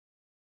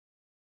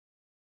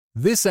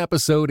This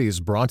episode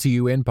is brought to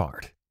you in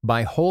part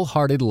by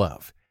Wholehearted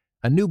Love,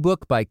 a new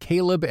book by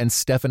Caleb and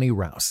Stephanie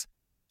Rouse.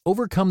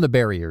 Overcome the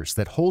barriers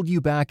that hold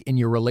you back in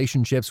your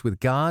relationships with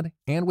God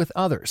and with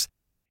others,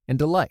 and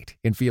delight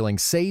in feeling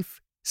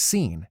safe,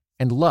 seen,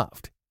 and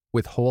loved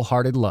with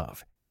Wholehearted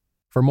Love.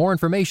 For more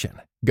information,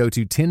 go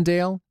to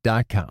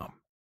Tyndale.com.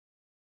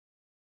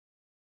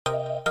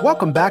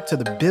 Welcome back to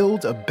the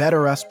Build a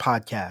Better Us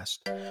podcast.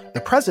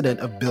 The president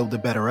of Build a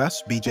Better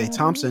Us, BJ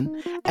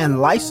Thompson,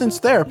 and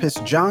licensed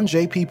therapist John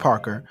J.P.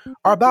 Parker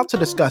are about to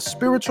discuss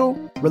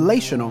spiritual,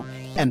 relational,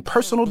 and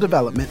personal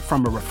development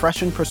from a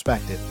refreshing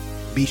perspective.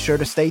 Be sure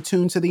to stay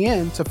tuned to the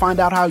end to find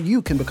out how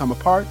you can become a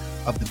part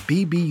of the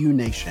BBU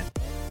Nation.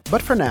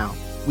 But for now,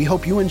 we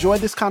hope you enjoy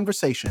this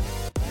conversation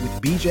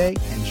with BJ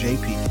and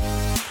JP.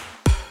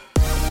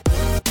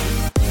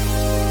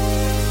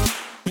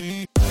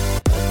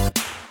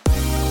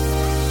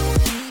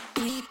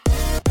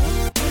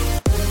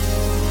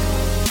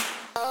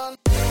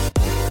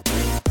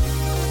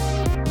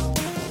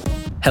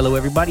 Hello,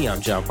 everybody.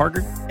 I'm John Parker.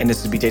 And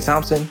this is BJ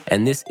Thompson.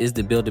 And this is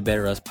the Build a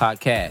Better Us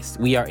podcast.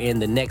 We are in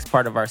the next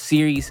part of our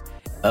series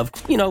of,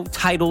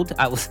 titled,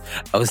 I was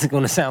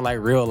going to sound like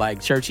real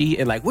churchy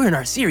and we're in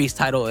our series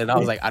title. And I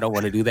was like, I don't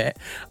want to do that.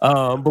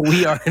 But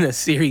we are in a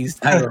series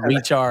titled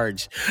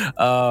Recharge.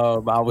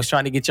 I was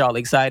trying to get y'all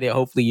excited.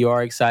 Hopefully you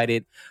are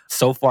excited.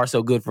 So far,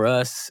 so good for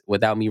us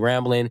without me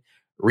rambling.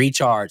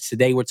 Recharge.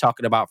 Today we're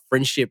talking about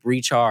friendship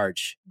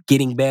recharge,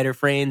 getting better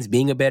friends,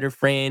 being a better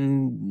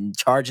friend,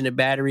 charging a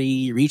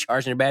battery,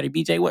 recharging a battery.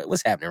 BJ,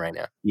 what's happening right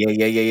now?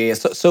 Yeah.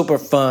 So, super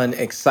fun,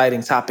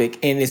 exciting topic.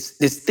 And it's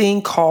this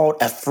thing called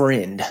a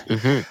friend.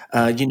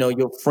 Mm-hmm.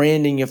 Your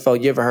friend and your foe.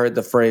 You ever heard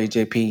the phrase,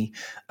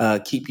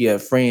 JP, keep your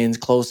friends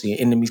close and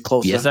your enemies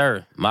closer? Yes,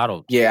 sir.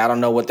 Model. Yeah, I don't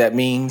know what that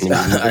means.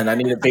 And I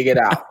need to figure it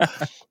out.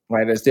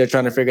 Right. I'm still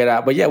trying to figure it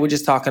out. But yeah, we're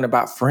just talking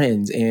about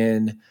friends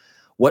and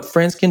what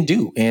friends can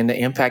do and the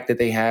impact that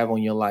they have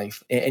on your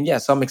life. And yeah,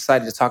 so I'm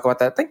excited to talk about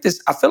that.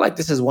 I feel like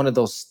this is one of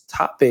those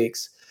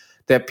topics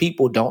that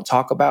people don't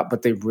talk about,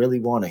 but they really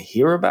want to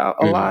hear about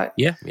a lot.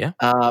 Yeah.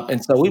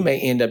 And so we may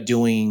end up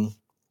doing,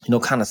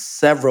 kind of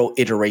several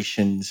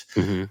iterations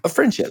of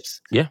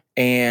friendships. Yeah.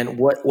 And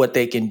what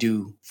they can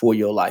do for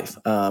your life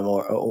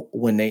or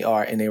when they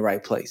are in the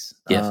right place.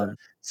 Yes.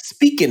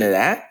 Speaking of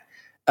that,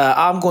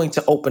 I'm going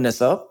to open this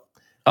up.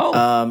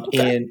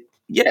 Okay. And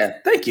yeah,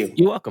 thank you.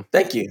 You're welcome.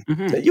 Thank you.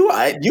 Mm-hmm.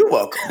 You're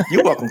welcome.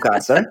 You're welcome,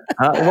 God, sir.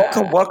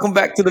 Welcome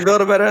back to the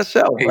Build a Better Us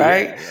show,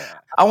 right? Yeah.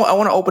 I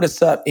want to open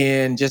this up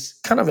in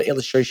just kind of an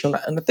illustration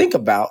and to think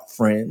about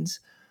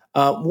friends.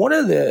 One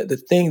of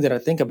the things that I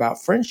think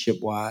about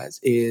friendship-wise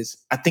is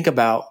I think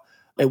about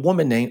a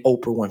woman named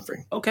Oprah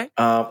Winfrey. Okay.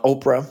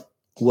 Oprah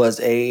was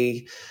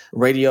a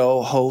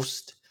radio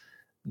host,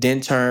 then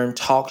turned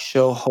talk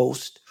show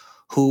host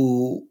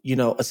who,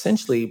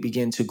 essentially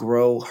began to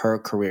grow her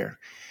career.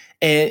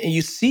 And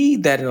you see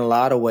that in a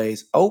lot of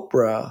ways.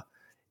 Oprah,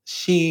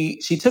 she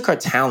took her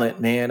talent,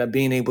 man, of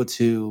being able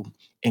to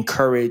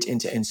encourage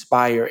and to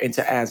inspire and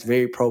to ask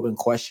very probing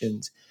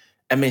questions.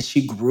 I mean,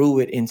 she grew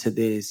it into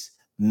this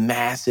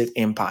massive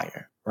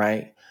empire,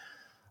 right?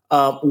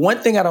 One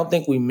thing I don't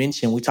think we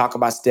mentioned, we talk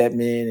about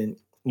Stedman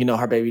and,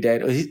 her baby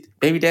daddy.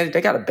 Baby daddy, they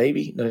got a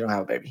baby? No, they don't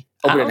have a baby.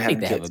 I don't think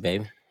they have a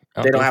baby.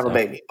 They don't have a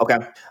baby. Okay.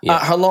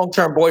 Yeah. Her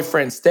long-term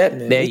boyfriend,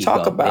 Stedman. There you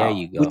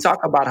go. We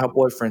talk about her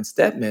boyfriend,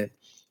 Stedman.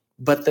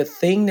 But the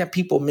thing that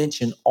people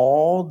mention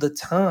all the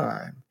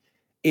time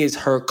is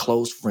her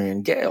close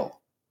friend,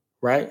 Gail,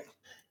 right?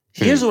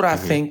 Here's what I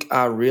think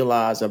I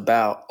realize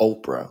about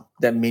Oprah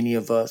that many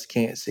of us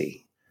can't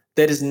see.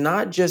 That is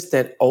not just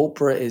that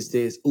Oprah is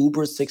this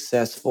uber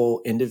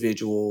successful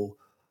individual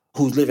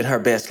who's living her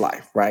best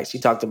life, right? She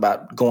talked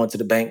about going to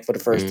the bank for the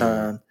first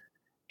time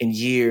in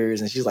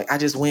years. And she's like, I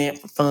just went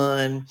for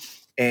fun.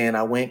 And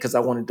I went because I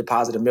wanted to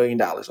deposit $1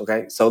 million,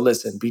 okay? So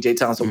listen, BJ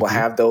Thompson will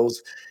have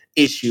those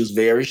issues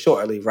very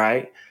shortly,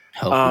 right?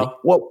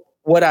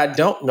 What I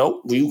don't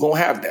know, we're going to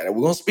have that.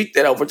 We're going to speak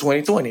that over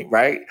 2020,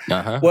 right?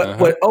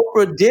 What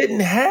Oprah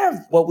didn't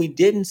have, what we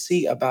didn't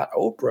see about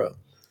Oprah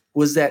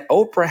was that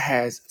Oprah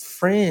has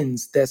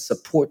friends that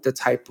support the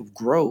type of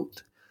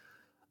growth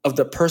of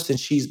the person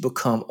she's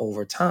become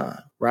over time,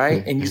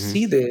 right? And you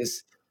see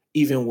this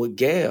even with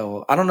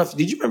Gail. I don't know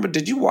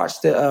did you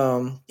watch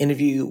the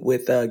interview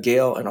with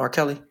Gail and R.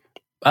 Kelly?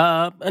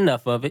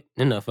 Enough of it.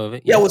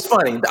 Yeah, it was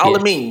funny. All the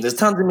memes, there's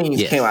tons of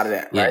memes came out of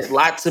that, right?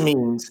 Lots of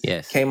memes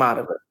came out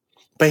of it.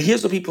 But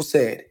here's what people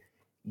said.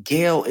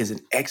 Gail is an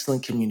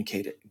excellent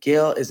communicator.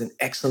 Gail is an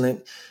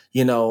excellent,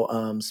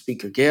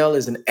 speaker. Gail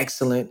is an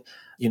excellent,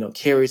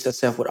 carries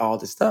herself with all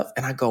this stuff.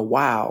 And I go,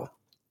 wow,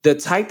 the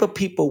type of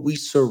people we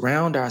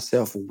surround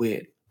ourselves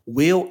with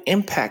will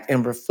impact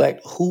and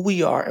reflect who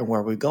we are and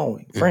where we're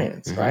going,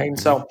 friends, right? And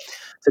so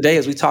today,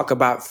 as we talk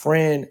about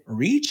friend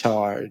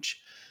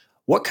recharge,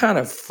 what kind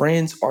of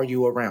friends are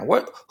you around?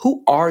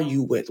 Who are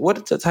you with? What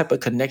is the type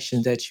of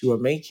connection that you are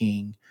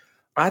making?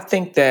 I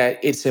think that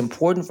it's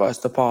important for us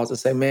to pause and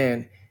say,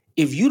 man,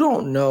 if you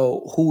don't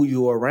know who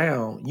you're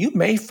around, you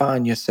may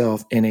find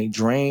yourself in a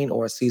drain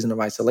or a season of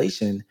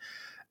isolation.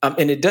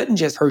 And it doesn't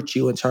just hurt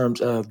you in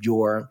terms of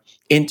your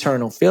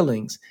internal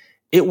feelings.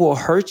 It will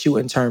hurt you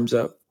in terms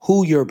of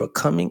who you're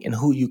becoming and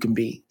who you can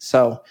be.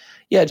 So,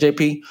 yeah,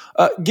 JP,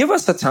 give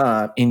us a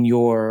time in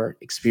your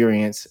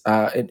experience,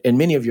 in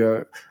many of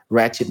your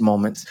ratchet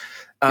moments,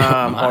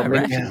 My or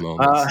many, ratchet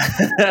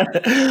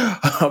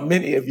moments.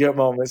 many of your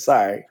moments.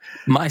 Sorry,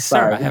 My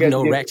sir, I we have got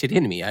no to ratchet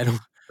in me. I don't.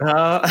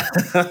 uh,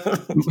 My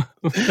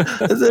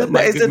good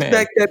it's man.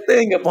 back that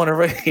thing up on the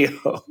radio.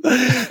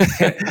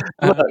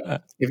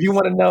 Look, if you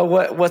want to know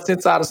what's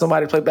inside of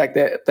somebody, play back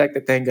that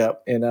thing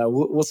up, and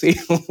we'll see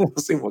we'll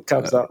see what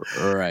comes up.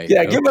 Right.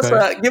 Yeah, Okay.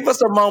 give us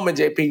a moment,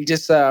 JP.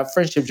 Just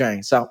friendship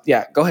drain. So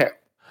yeah, go ahead.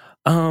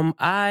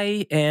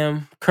 I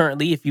am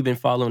currently, if you've been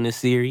following this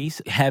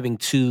series, having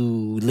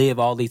to live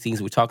all these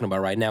things we're talking about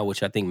right now,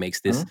 which I think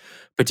makes this Mhm.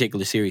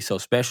 particular series so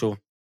special,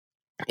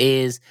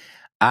 is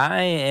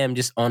I am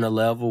just on a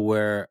level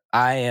where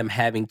I am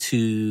having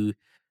to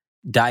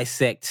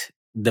dissect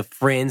the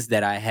friends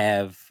that I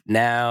have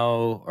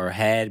now or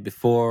had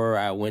before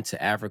I went to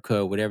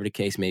Africa, whatever the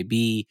case may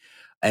be,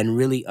 and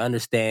really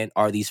understand,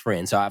 are these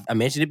friends? So I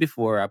mentioned it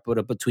before. I put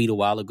up a tweet a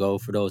while ago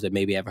for those that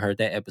maybe haven't heard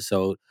that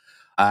episode.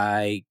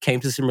 I came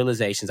to some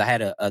realizations. I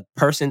had a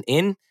person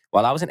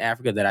while I was in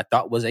Africa that I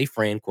thought was a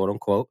friend, quote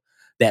unquote,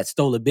 that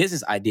stole a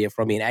business idea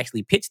from me and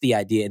actually pitched the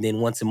idea and then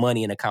won some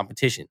money in a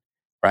competition.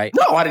 Right.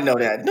 No, I didn't know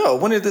that. No,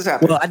 when did this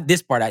happen? Well,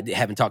 this part I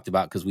haven't talked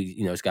about because we,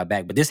 just got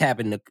back. But this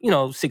happened,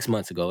 6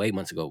 months ago, 8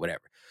 months ago,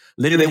 whatever.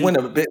 Did they Literally, win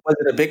a bit? Was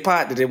it a big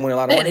pot? Did they win a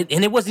lot of and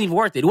money? it wasn't even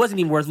worth it. It wasn't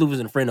even worth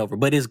losing a friend over.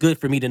 But it's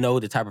good for me to know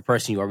the type of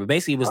person you are. But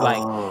basically, it was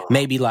like Oh,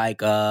 maybe like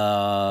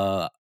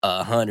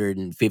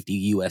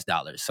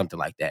 $150, something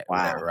like that, or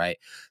whatever, wow. right?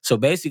 So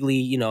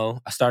basically, I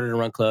started a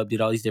run club,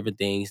 did all these different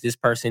things. This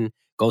person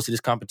goes to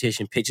this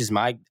competition, pitches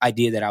my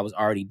idea that I was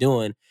already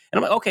doing, and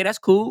I'm like, okay, that's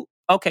cool.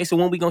 Okay, so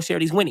when we gonna share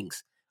these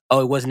winnings? Oh,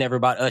 it wasn't ever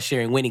about us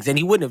sharing winnings, and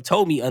he wouldn't have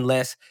told me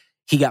unless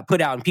he got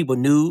put out and people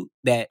knew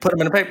that. Put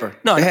him in the paper.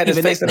 No, They not had his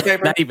even face in the that.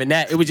 paper. Not even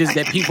that. It was just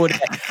that people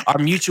that our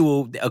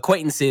mutual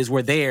acquaintances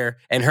were there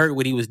and heard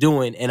what he was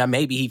doing, and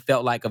maybe he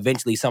felt like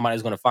eventually somebody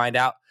was going to find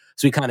out.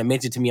 So he kind of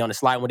mentioned to me on the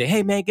slide one day,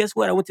 "Hey man, guess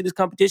what? I went to this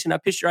competition. I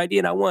pitched your idea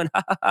and I won."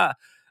 Ha ha ha.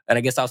 And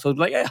I guess I was supposed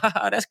to be like,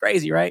 "Yeah, that's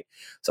crazy, right?"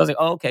 So I was like,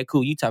 "Oh, okay,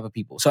 cool. You type of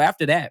people." So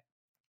after that,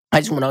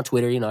 I just went on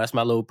Twitter. That's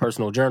my little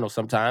personal journal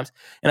sometimes,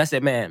 and I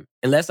said, "Man,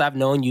 unless I've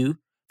known you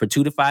for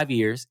 2 to 5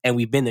 years and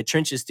we've been in the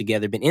trenches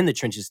together,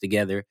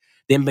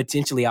 then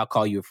potentially I'll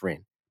call you a friend."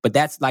 But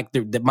that's like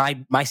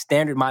my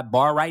standard, my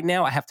bar right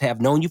now. I have to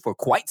have known you for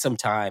quite some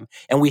time,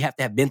 and we have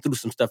to have been through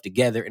some stuff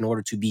together in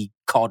order to be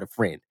called a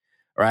friend,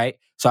 right?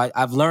 So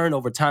I've learned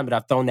over time that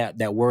I've thrown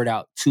that word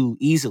out too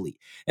easily.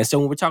 And so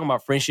when we're talking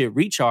about friendship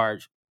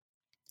recharge,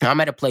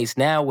 I'm at a place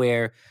now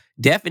where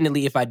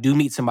definitely if I do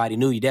meet somebody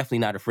new, you're definitely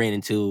not a friend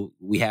until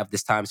we have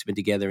this time spent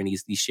together in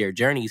these shared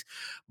journeys.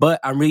 But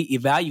I'm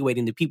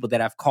re-evaluating the people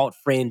that I've called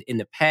friend in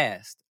the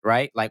past,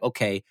 right? Like,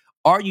 okay,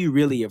 are you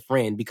really a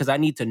friend? Because I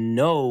need to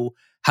know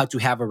how to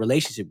have a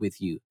relationship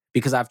with you.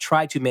 Because I've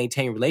tried to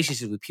maintain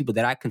relationships with people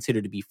that I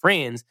consider to be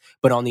friends,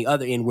 but on the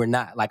other end, we're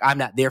not. Like, I'm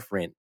not their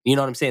friend. You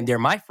know what I'm saying? They're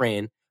my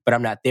friend, but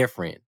I'm not their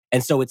friend.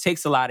 And so it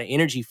takes a lot of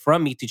energy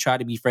from me to try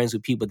to be friends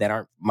with people that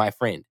aren't my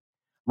friend.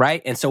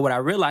 Right. And so what I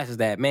realized is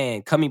that,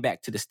 man, coming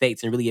back to the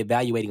States and really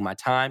evaluating my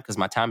time, because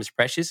my time is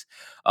precious,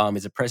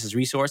 is a precious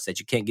resource that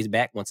you can't get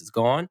back once it's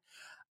gone.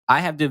 I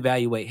have to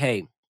evaluate,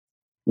 hey,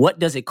 what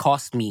does it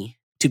cost me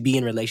to be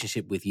in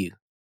relationship with you?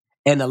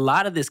 And a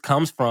lot of this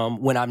comes from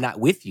when I'm not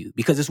with you,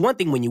 because it's one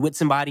thing when you're with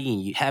somebody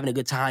and you're having a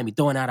good time, you're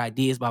throwing out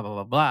ideas, blah, blah,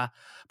 blah, blah.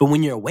 But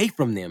when you're away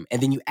from them and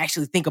then you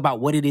actually think about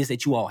what it is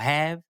that you all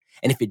have,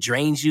 and if it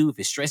drains you, if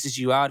it stresses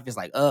you out, if it's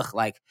like, ugh,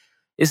 like,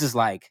 this is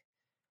like,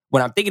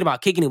 when I'm thinking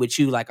about kicking it with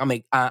you, like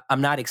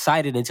I'm not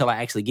excited until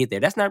I actually get there.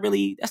 That's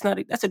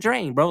a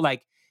drain, bro.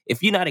 Like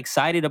if you're not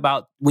excited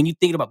about when you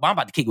thinking about, I'm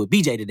about to kick it with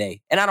BJ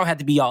today, and I don't have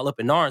to be all up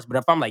in arms, but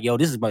if I'm like, yo,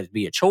 this is about to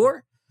be a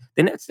chore,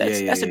 then that's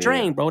a Yeah.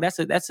 drain, bro. That's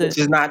a Which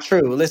is not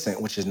true.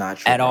 Listen, which is not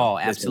true, at bro. all,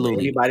 Listen,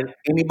 absolutely.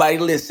 anybody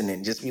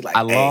listening, just be like,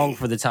 I long hey,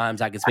 for the times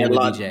I can I spend with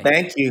love. BJ.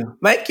 Thank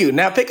you.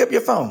 Now pick up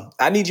your phone.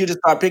 I need you to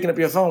start picking up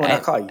your phone when I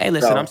call you. Hey,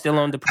 listen, I'm still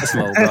on depressed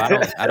mode,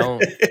 bro.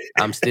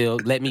 I'm still,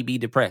 let me be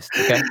depressed,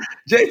 okay?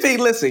 JP,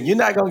 listen, you're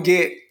not gonna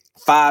get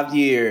 5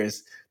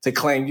 years to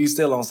claim you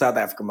still on South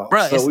Africa mode.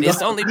 Bro, So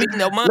it's only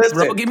been a month, listen,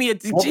 bro. Give me a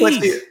we'll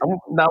jeez.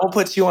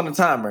 put you on the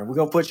timer. We're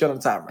gonna put you on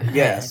the timer.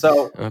 Yeah.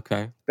 So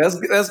Okay.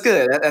 that's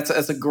good.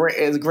 It's a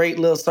great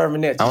little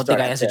sermonette. I don't think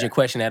I answered your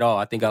question at all.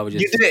 I think I was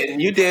just.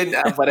 You didn't.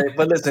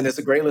 But listen, it's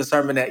a great little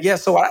sermonette. Yeah.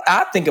 So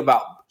I think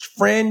about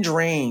friend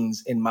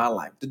drains in my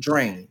life. The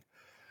drain.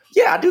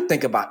 Yeah, I do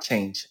think about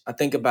change. I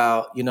think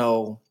about,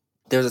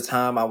 there's a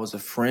time I was a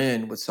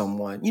friend with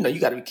someone. You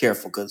got to be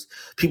careful because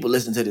people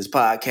listen to this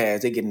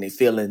podcast, they get in their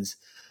feelings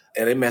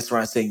and they mess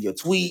around saying your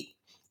tweet,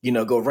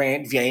 go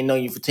rant. If you ain't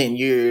known you for 10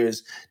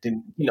 years,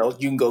 then, you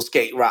can go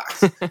skate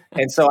rocks.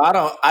 And so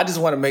I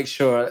just want to make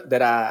sure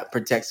that I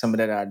protect some of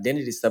that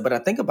identity stuff. But I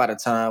think about a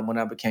time when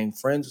I became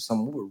friends with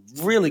someone, we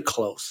were really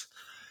close.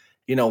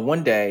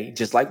 One day,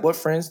 just like what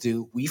friends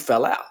do, we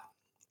fell out.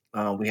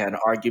 We had an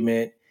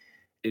argument.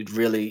 It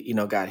really,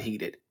 got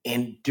heated.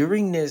 And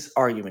during this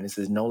argument, this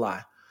is no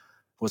lie,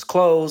 was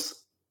close.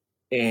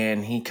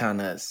 And he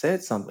kind of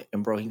said something.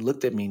 And bro, he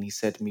looked at me and he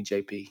said to me,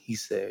 JP, he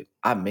said,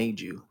 I made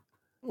you.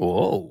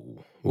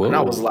 Whoa. And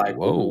I was like,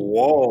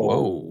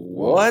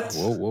 what?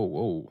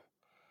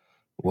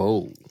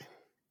 Whoa.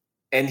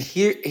 And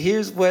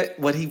here's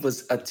what he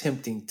was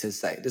attempting to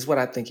say. This is what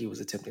I think he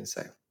was attempting to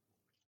say.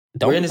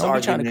 Don't be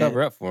trying to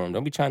cover up for him.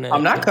 Don't be trying to.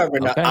 I'm not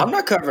covering up. I'm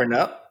not covering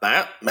up.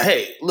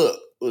 Hey, look,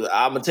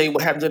 I'm gonna tell you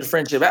what happened to the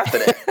friendship after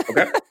that.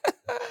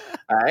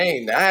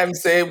 Okay. I haven't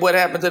said what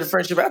happened to the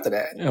friendship after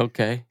that.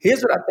 Okay.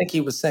 Here's what I think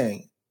he was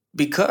saying.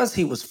 Because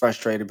he was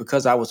frustrated,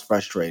 because I was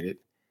frustrated,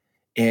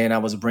 and I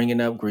was bringing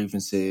up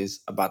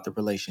grievances about the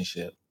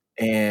relationship,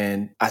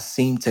 and I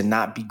seemed to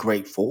not be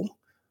grateful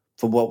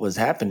for what was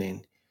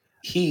happening.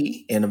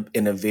 He,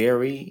 in a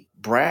very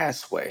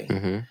brass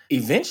way,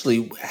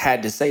 eventually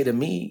had to say to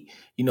me,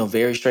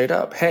 very straight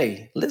up,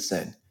 hey,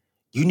 listen,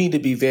 you need to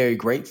be very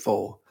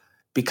grateful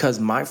because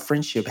my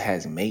friendship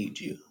has made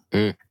you.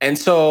 And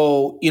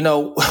so,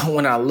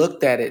 when I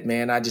looked at it,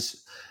 man, I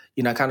just,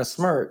 I kind of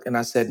smirked and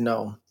I said,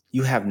 no,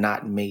 you have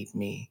not made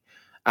me.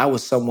 I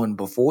was someone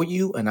before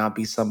you and I'll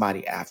be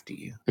somebody after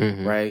you.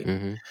 Right.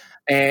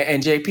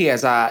 And JP,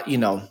 as I,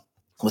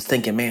 was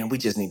thinking, man, we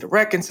just need to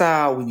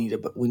reconcile. We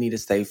need to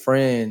stay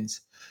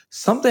friends.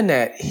 Something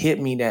that hit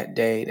me that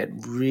day that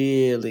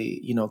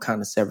really,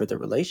 kind of severed the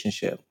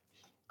relationship.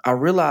 I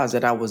realized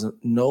that I was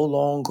no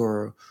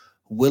longer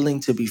willing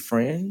to be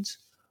friends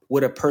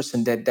with a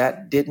person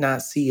that did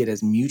not see it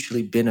as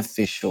mutually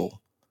beneficial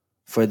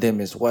for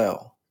them as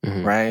well,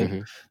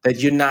 right? That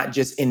you're not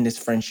just in this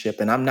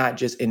friendship and I'm not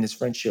just in this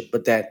friendship,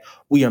 but that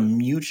we are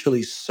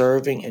mutually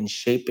serving and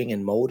shaping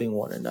and molding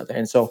one another.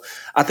 And so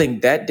I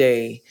think that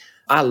day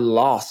I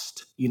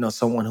lost,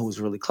 someone who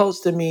was really close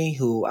to me,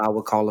 who I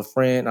would call a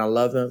friend. I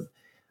love him.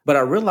 But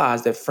I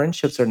realized that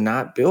friendships are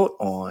not built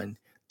on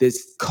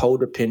this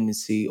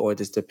codependency or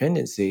this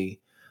dependency.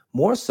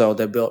 More so,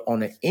 they're built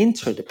on an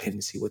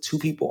interdependency where two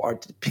people are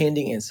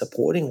depending and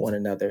supporting one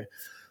another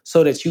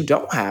so that you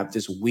don't have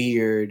this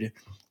weird,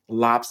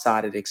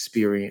 lopsided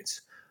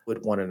experience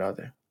with one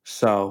another.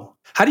 So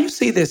how do you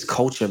see this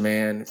culture,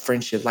 man?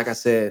 Friendship, like I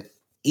said,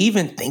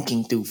 even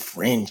thinking through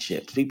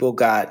friendships, people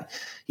got,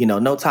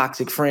 no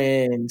toxic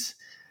friends,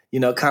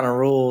 kind of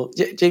rule.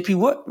 JP,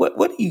 what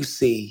do you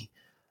see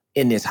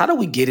in this? How do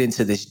we get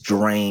into this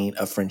drain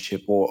of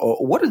friendship?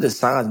 Or what are the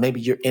signs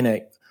maybe you're in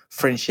a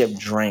friendship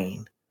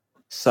drain?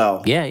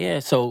 So yeah.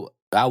 So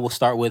I will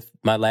start with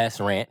my last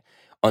rant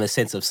on the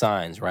sense of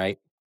signs, right?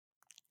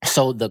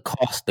 So the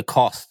cost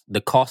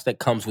that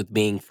comes with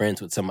being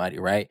friends with somebody,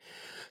 right?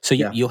 So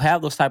you'll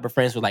have those type of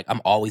friends where like,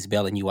 I'm always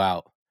bailing you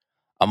out.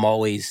 I'm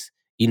always,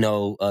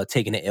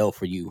 taking an L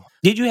for you.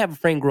 Did you have a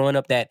friend growing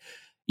up that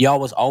y'all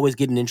was always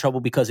getting in trouble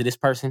because of this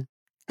person?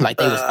 Like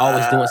they was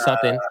always doing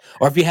something?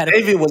 Or if you had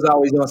David was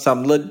always doing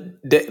something.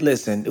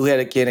 Listen, we had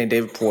a kid named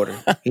David Porter.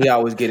 He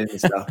always get into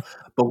stuff.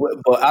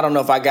 But I don't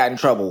know if I got in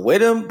trouble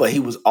with him, but he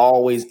was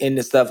always in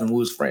the stuff and we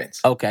was friends.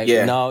 Okay.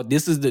 Yeah. No,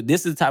 this is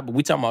the type of,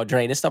 we talking about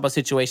drain. This type of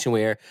situation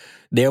where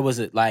there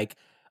was I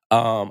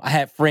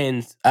had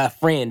a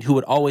friend who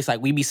would always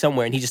we'd be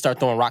somewhere and he just start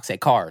throwing rocks at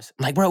cars.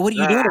 I'm like, bro, what are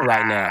you doing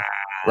right now?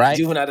 Right?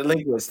 Juvenile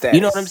delinquent status. You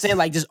know what I'm saying?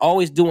 Like just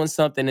always doing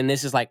something. And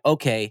it's just like,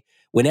 okay,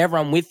 whenever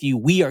I'm with you,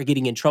 we are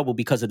getting in trouble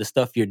because of the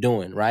stuff you're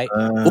doing, right?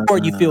 Or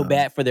you feel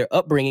bad for their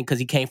upbringing because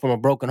he came from a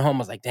broken home. I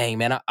was like, dang,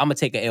 man, I'm going to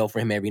take an L for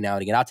him every now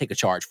and again. I'll take a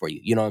charge for you.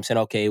 You know what I'm saying?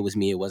 Okay, it was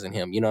me. It wasn't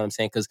him. You know what I'm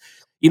saying? Because,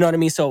 you know what I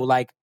mean? So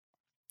like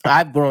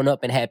I've grown up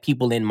and had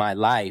people in my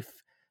life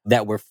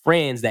that were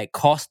friends that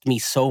cost me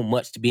so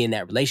much to be in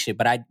that relationship.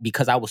 But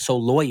because I was so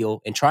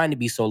loyal and trying to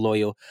be so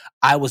loyal,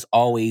 I was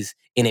always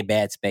in a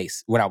bad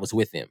space when I was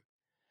with them.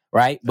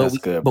 Right. But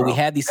we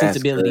have these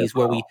sensibilities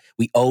where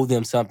we owe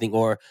them something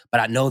but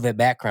I know their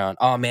background.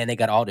 Oh man, they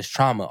got all this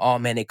trauma. Oh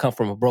man, they come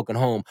from a broken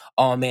home.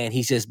 Oh man,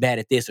 he's just bad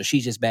at this or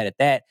she's just bad at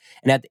that.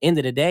 And at the end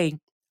of the day,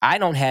 I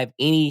don't have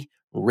any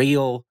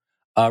real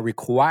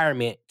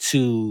requirement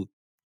to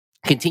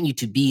continue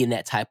to be in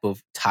that type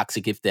of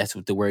toxic, if that's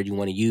what the word you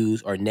want to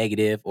use, or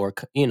negative or,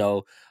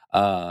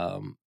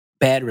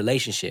 bad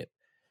relationship.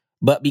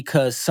 But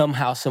because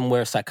somehow,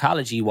 somewhere,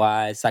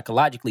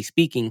 psychologically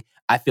speaking,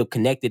 I feel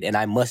connected and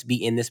I must be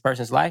in this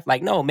person's life.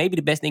 Like, no, maybe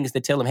the best thing is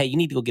to tell them, hey, you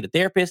need to go get a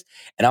therapist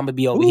and I'm going to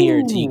be over here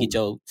until you get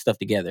your stuff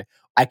together.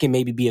 I can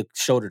maybe be a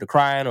shoulder to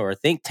cry on or a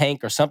think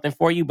tank or something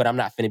for you, but I'm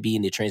not going to be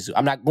in the transit.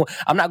 I'm not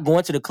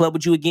going to the club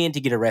with you again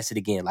to get arrested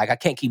again. Like, I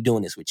can't keep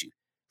doing this with you.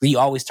 You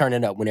always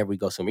turning up whenever we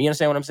go somewhere. You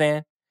understand what I'm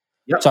saying?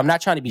 Yep. So I'm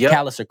not trying to be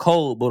callous or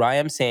cold, but I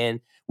am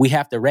saying we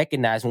have to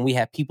recognize when we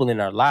have people in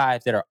our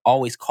lives that are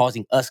always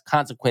causing us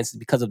consequences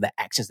because of the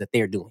actions that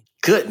they're doing.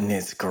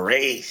 Goodness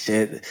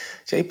gracious.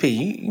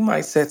 JP, you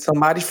might set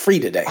somebody free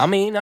today. I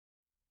mean,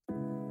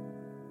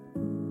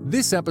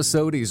 This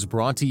episode is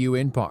brought to you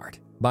in part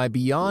by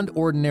Beyond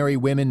Ordinary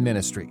Women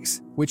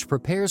Ministries, which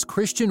prepares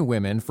Christian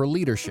women for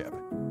leadership.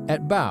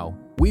 At BOW,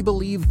 we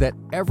believe that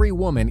every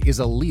woman is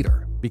a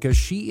leader because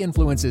she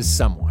influences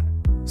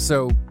someone.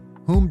 So,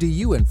 Whom do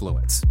you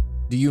influence?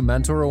 Do you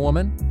mentor a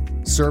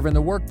woman? Serve in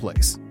the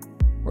workplace?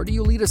 Or do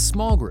you lead a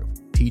small group,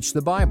 teach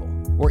the Bible,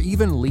 or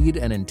even lead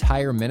an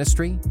entire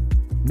ministry?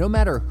 No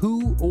matter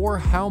who or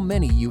how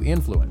many you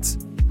influence,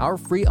 our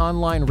free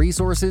online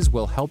resources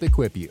will help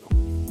equip you.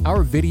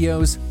 Our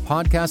videos,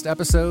 podcast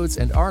episodes,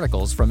 and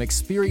articles from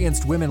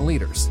experienced women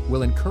leaders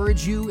will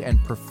encourage you and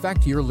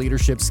perfect your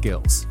leadership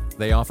skills.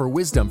 They offer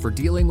wisdom for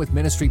dealing with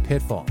ministry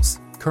pitfalls,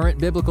 current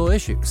biblical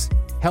issues,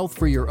 health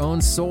for your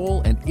own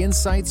soul, and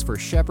insights for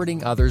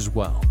shepherding others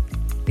well.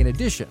 In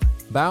addition,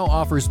 BOW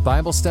offers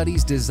Bible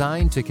studies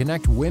designed to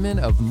connect women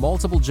of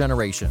multiple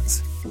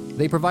generations.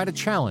 They provide a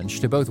challenge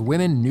to both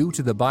women new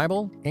to the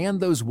Bible and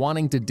those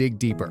wanting to dig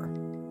deeper.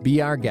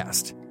 Be our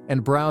guest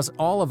and browse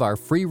all of our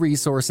free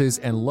resources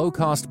and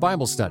low-cost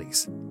Bible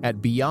studies at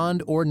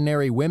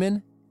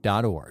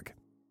beyondordinarywomen.org.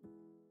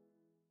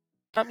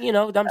 I'm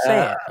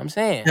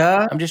saying.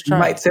 Yeah, I'm just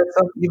trying.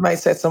 You might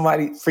set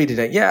somebody free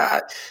today. Yeah.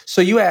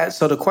 So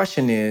the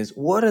question is,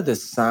 what are the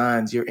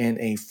signs you're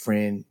in a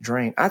friend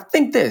drain? I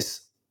think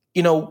this,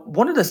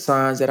 one of the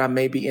signs that I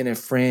may be in a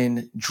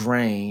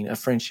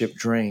friendship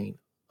drain,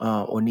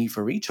 or need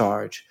for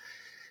recharge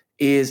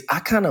is I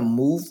kind of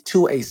moved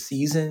to a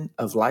season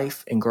of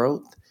life and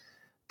growth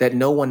that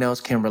no one else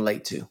can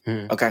relate to.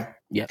 Okay.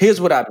 Yep. Here's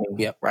what I mean.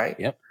 Yep. Right.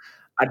 Yep.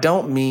 I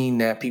don't mean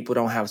that people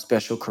don't have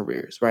special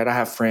careers, right? I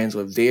have friends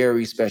with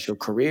very special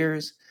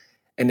careers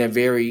and they're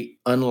very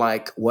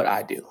unlike what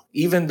I do.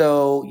 Even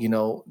though,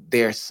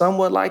 they're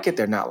somewhat like it,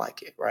 they're not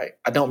like it, right?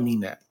 I don't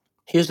mean that.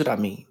 Here's what I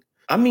mean.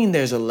 I mean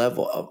there's a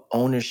level of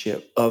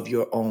ownership of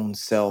your own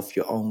self,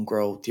 your own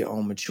growth, your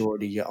own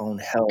maturity, your own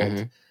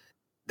health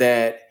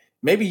that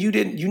maybe you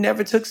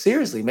never took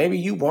seriously. Maybe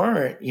you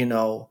weren't,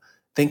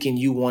 thinking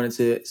you wanted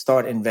to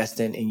start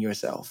investing in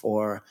yourself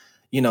or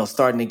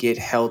starting to get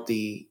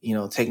healthy,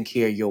 taking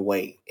care of your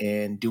weight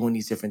and doing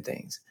these different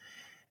things.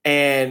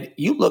 And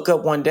you look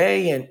up one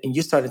day and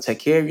you start to take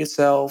care of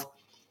yourself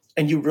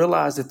and you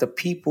realize that the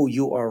people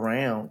you are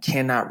around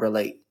cannot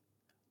relate,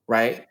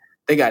 right?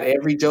 They got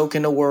every joke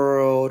in the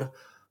world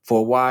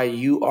for why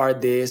you are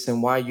this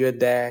and why you're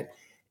that.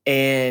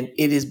 And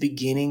it is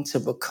beginning to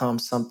become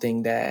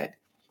something that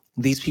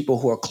these people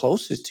who are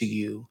closest to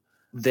you,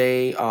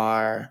 they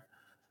are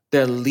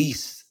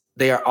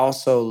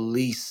also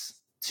least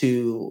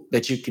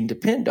that you can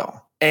depend on.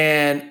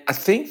 And I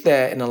think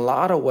that in a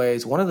lot of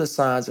ways, one of the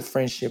signs of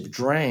friendship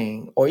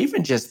drain, or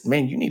even just,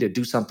 man, you need to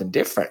do something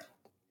different,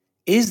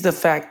 is the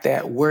fact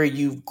that where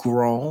you've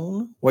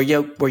grown, where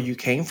you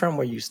came from,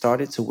 where you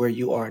started to where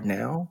you are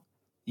now,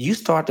 you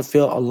start to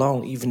feel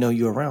alone even though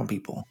you're around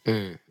people.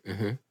 Right?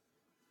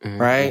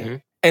 Mm-hmm.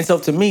 And so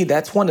to me,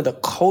 that's one of the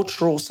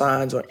cultural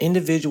signs or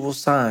individual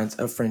signs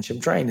of friendship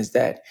drain is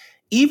that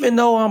even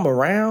though I'm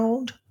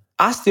around,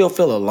 I still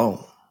feel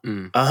alone.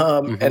 And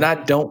I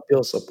don't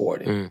feel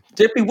supported.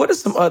 JP, what are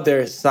some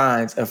other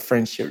signs of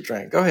friendship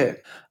drain? Go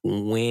ahead.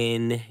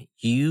 When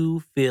you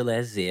feel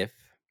as if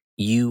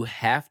you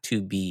have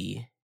to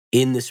be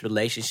in this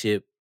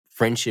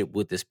friendship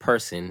with this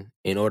person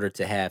in order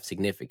to have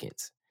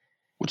significance.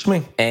 What you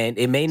mean? And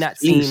it may not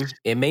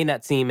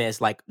seem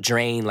as like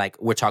drain, like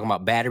we're talking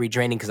about battery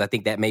draining, because I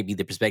think that may be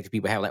the perspective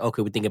people have. Like,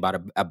 okay, we think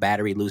about a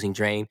battery losing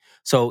drain.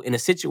 So in a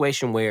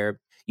situation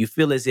where you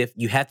feel as if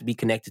you have to be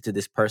connected to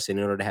this person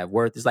in order to have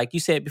worth, it's like you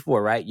said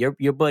before, right?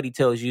 Your buddy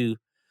tells you,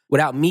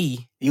 without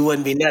me, you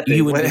wouldn't be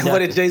nothing. What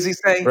did Jay-Z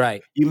say?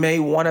 Right. You made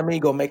one of me,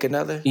 go make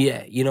another.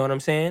 Yeah, you know what I'm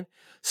saying?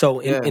 So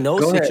in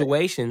those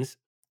situations,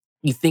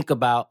 you think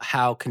about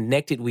how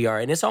connected we are,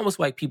 and it's almost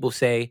like people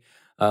say,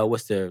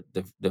 what's the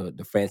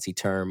fancy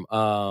term?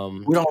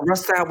 We don't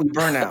rust out, we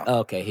burn out.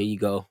 Okay, here you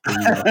go.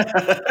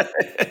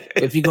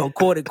 If you're gonna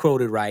quote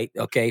it right,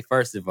 okay,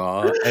 first of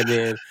all, and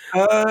then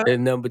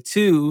and number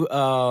two,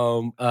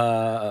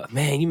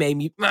 man, you made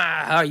me.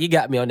 You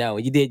got me on that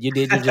one. You did your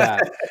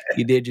job.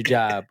 You did your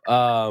job.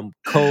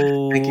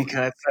 Thank you,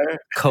 kind sir.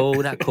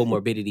 Not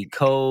comorbidity,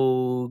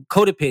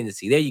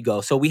 codependency. There you go.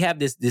 So we have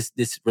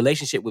this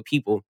relationship with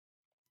people.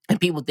 And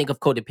people think of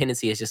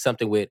codependency as just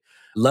something with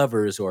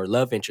lovers or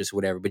love interests or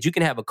whatever. But you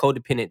can have a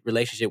codependent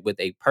relationship with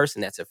a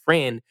person that's a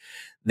friend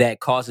that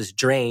causes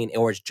drain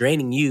or is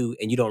draining you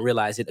and you don't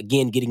realize it.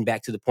 Again, getting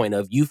back to the point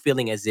of you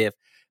feeling as if,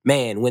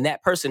 man, when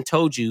that person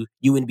told you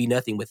you wouldn't be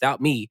nothing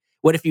without me,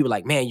 what if you were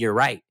like, man, you're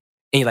right?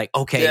 And you're like,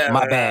 okay,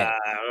 my bad.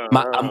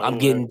 I'm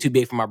getting too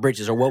big for my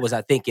britches, or what was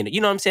I thinking? You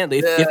know what I'm saying?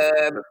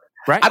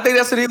 Right? I think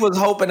that's what he was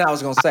hoping I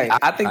was going to say.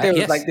 I think there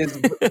was like this,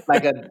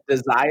 like a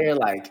desire,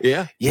 like,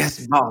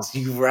 yes, boss,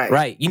 you're right.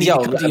 Right. You need to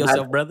come to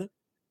yourself, brother.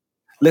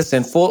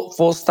 Listen,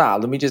 full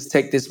stop. Let me just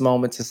take this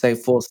moment to say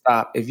full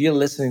stop. If you're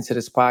listening to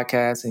this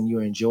podcast and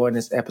you're enjoying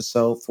this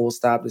episode, full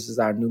stop. This is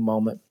our new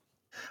moment.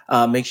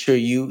 Make sure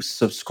you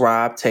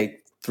subscribe.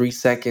 Take 3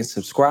 seconds.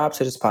 Subscribe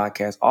to this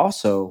podcast.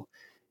 Also,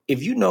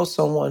 if you know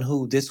someone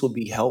who this would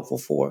be helpful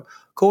for,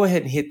 go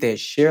ahead and hit that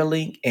share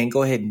link and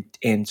go ahead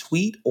and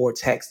tweet or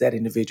text that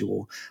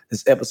individual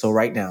this episode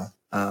right now.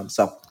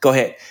 So go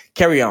ahead,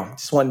 carry on.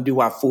 Just want to do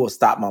our full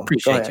stop moment.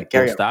 Appreciate you.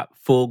 Full stop,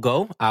 full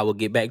go. I will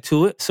get back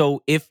to it.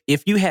 So if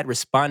you had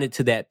responded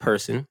to that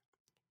person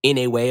in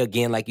a way,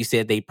 again, like you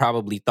said, they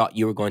probably thought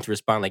you were going to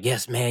respond like,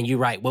 yes, man, you're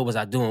right. What was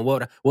I doing?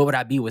 What would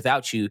I be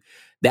without you?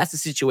 That's a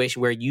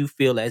situation where you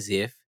feel as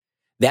if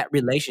that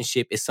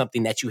relationship is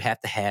something that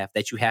have,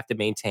 that you have to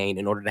maintain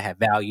in order to have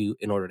value,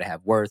 in order to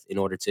have worth, in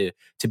order to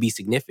be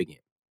significant.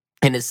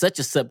 And it's such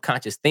a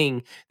subconscious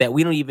thing that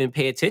we don't even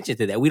pay attention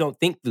to that. We don't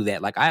think through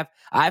that. Like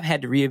I've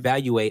had to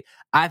reevaluate.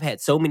 I've had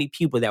so many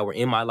people that were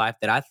in my life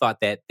that I thought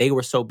that they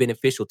were so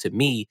beneficial to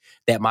me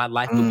that my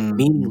life would be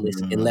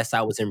meaningless Mm. unless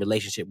I was in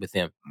relationship with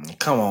them.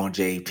 Come on,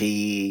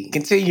 JP.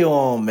 Continue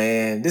on,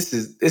 man. This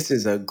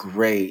is a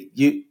great.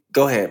 You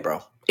go ahead,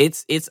 bro.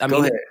 It's Go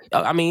ahead.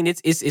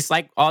 it's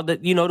like all the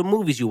the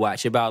movies you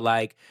watch about,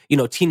 like,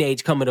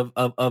 teenage coming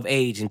of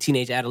age and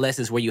teenage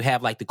adolescence, where you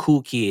have like the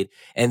cool kid,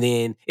 and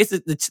then it's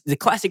the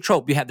classic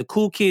trope. You have the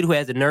cool kid who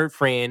has a nerd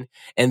friend,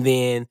 and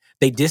then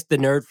they diss the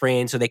nerd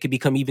friend so they could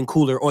become even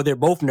cooler, or they're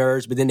both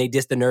nerds but then they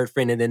diss the nerd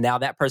friend, and then now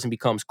that person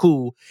becomes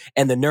cool,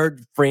 and the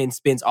nerd friend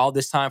spends all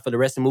this time for the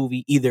rest of the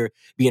movie either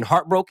being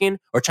heartbroken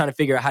or trying to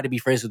figure out how to be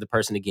friends with the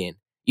person again.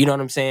 You know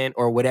what I'm saying?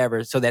 Or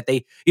whatever. So that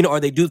they,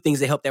 or they do things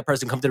that help that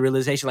person come to the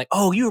realization, like,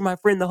 oh, you were my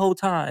friend the whole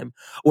time.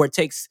 Or it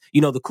takes,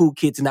 the cool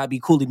kid to not be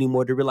cool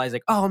anymore to realize,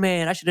 like, oh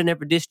man, I should have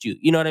never dissed you.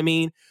 You know what I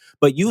mean?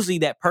 But usually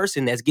that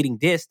person that's getting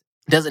dissed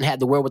doesn't have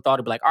the wherewithal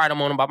to be like, all right,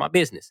 I'm on about my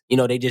business.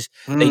 They just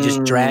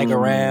drag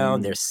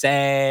around. They're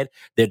sad.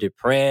 They're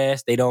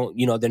depressed. They don't,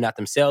 they're not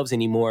themselves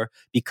anymore,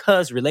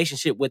 because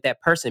relationship with that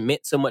person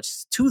meant so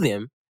much to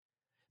them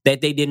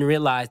that they didn't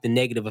realize the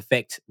negative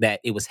effect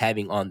that it was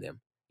having on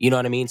them. You know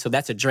what I mean? So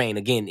that's a drain.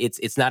 Again,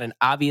 it's not an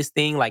obvious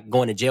thing like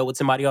going to jail with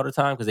somebody all the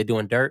time because they're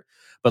doing dirt.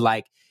 But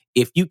like,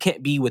 if you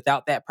can't be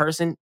without that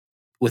person,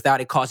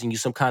 without it causing you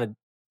some kind of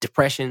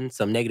depression,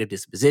 some negative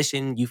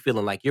disposition, you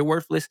feeling like you're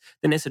worthless,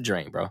 then it's a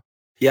drain, bro.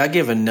 Yeah, I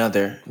give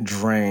another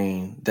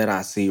drain that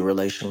I see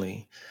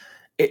relationally.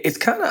 It's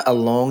kind of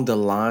along the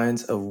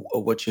lines of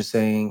what you're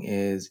saying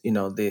is,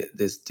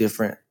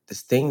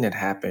 this thing that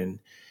happened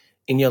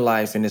in your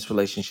life in this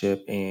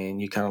relationship,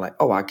 and you kind of like,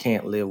 oh, I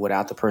can't live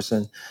without the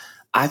person.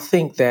 I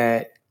think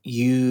that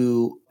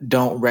you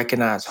don't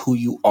recognize who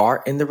you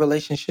are in the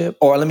relationship.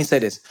 Or let me say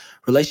this,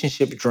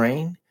 relationship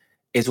drain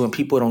is when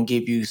people don't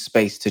give you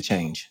space to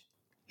change.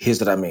 Here's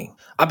what I mean.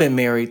 I've been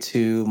married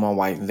to my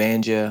wife,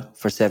 Vanja,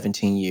 for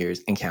 17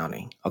 years and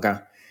counting. Okay.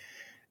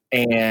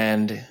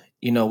 And,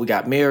 we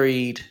got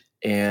married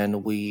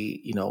and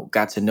we,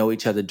 got to know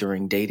each other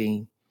during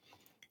dating.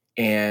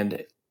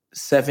 And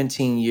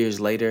 17 years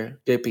later,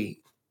 JP,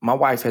 my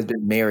wife has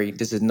been married,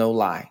 this is no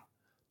lie,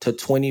 to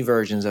 20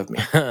 versions of me.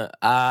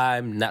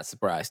 I'm not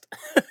surprised.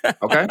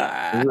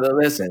 Okay?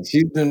 Listen,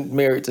 she's been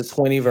married to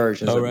 20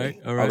 versions of me.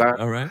 All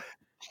right.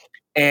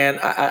 And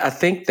I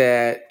think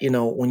that,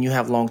 when you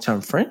have long-term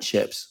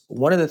friendships,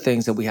 one of the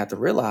things that we have to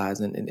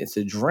realize, and it's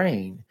a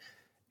drain,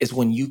 is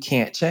when you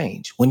can't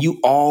change. When you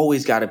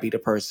always got to be the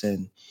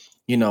person,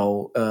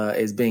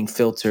 is being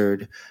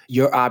filtered.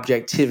 Your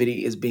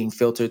objectivity is being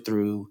filtered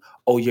through,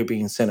 oh, you're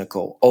being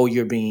cynical. Oh,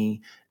 you're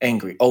being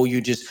angry. Oh,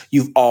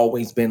 you've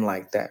always been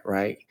like that,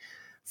 right?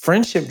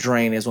 Friendship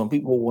drain is when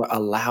people will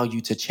allow you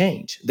to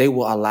change. They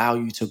will allow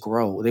you to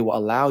grow. They will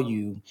allow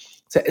you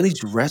to at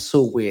least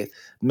wrestle with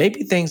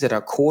maybe things that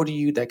are core to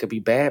you that could be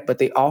bad, but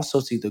they also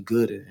see the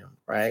good in them,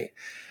 right?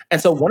 And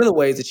so one of the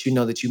ways that you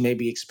know that you may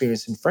be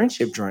experiencing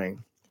friendship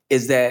drain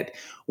is that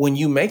when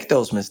you make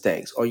those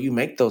mistakes or you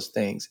make those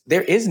things,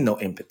 there is no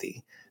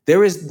empathy.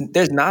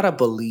 There's not a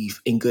belief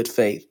in good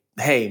faith.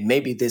 Hey,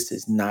 maybe this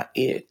is not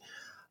it.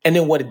 And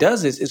then what it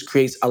does is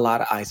creates a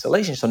lot of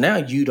isolation. So now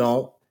you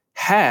don't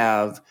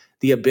have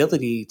the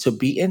ability to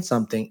be in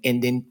something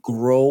and then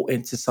grow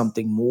into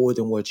something more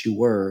than what you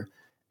were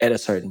at a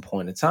certain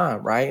point in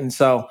time, right? And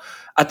so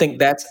I think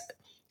that's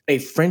a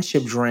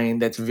friendship drain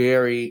that's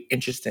very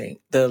interesting.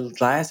 The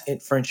last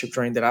friendship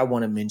drain that I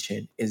want to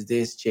mention is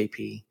this,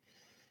 JP,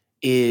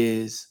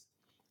 is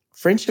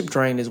friendship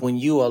drain is when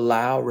you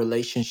allow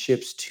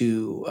relationships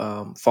to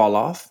fall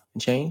off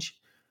and change,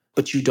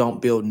 but you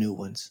don't build new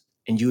ones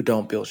and you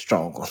don't build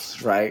strong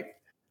ones, right?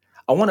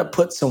 I want to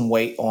put some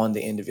weight on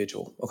the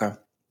individual, okay?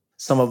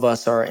 Some of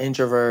us are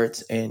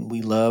introverts and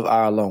we love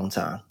our alone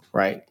time,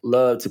 right?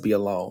 Love to be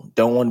alone.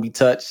 Don't want to be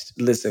touched.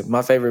 Listen,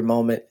 my favorite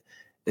moment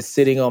is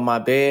sitting on my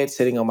bed,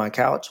 sitting on my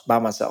couch by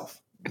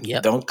myself.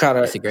 Yep. Don't kind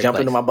of It's a great jump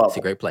place. into my bubble. It's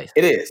a great place.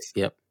 It is.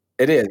 Yep.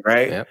 It is,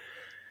 right? Yep.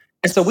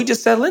 And so we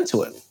just settle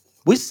into it.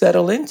 We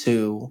settle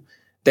into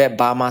that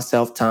by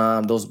myself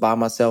time, those by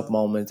myself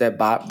moments, that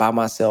by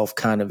myself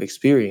kind of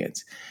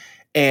experience.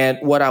 And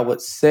what I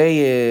would say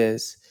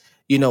is,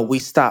 we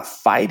stop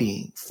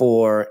fighting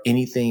for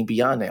anything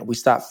beyond that. We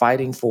stop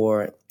fighting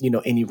for,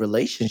 any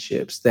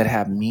relationships that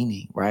have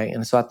meaning, right?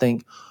 And so I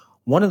think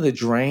one of the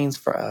drains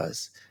for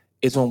us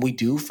is when we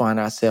do find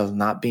ourselves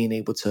not being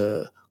able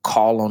to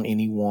call on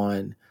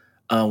anyone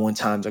when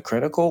times are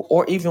critical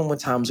or even when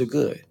times are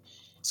good.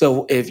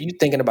 So if you're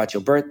thinking about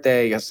your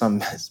birthday or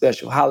some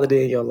special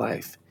holiday in your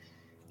life,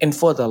 and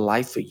for the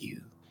life of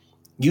you,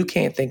 you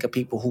can't think of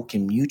people who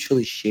can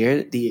mutually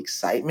share the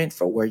excitement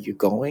for where you're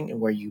going and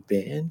where you've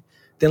been,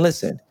 then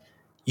listen,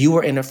 you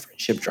are in a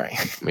friendship drain.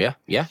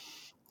 Yeah.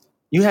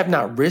 You have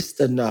not risked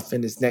enough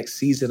in this next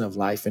season of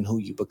life and who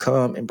you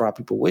become and brought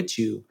people with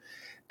you.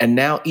 And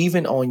now,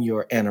 even on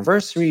your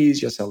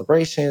anniversaries, your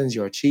celebrations,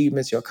 your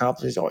achievements, your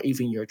accomplishments, or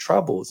even your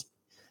troubles,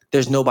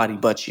 there's nobody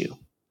but you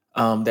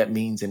that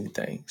means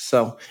anything.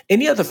 So,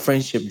 any other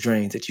friendship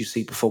drains that you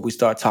see before we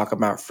start talking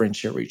about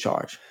friendship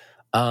recharge?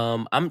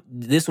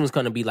 This one's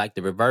gonna be like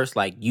the reverse,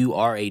 like you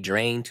are a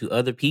drain to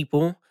other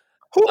people.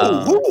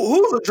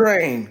 Who's a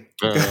drain?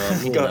 Go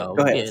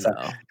ahead.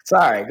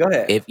 Sorry, go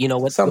ahead. If you know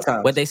what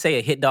Sometimes they say,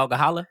 a hit dog a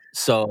holler.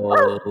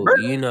 So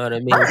you know what I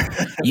mean.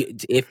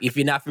 If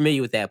you're not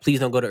familiar with that, please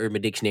don't go to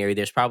Urban Dictionary.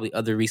 There's probably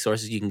other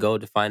resources you can go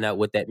to find out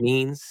what that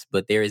means.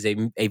 But there is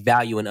a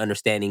value in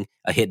understanding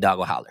a hit dog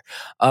a holler.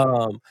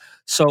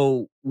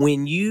 So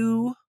when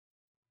you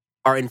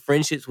are in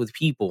friendships with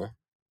people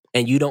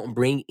and you don't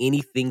bring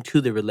anything to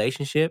the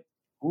relationship,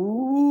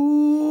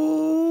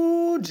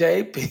 ooh,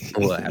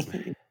 JP. what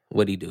happened?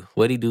 What'd he do?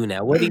 What'd he do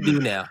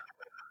now?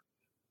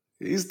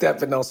 He's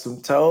stepping on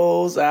some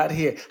toes out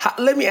here.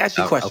 Let me ask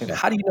you a question. Okay.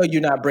 How do you know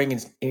you're not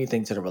bringing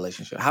anything to the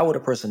relationship? How would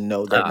a person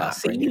know they're not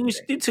bringing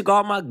anything? You took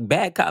all my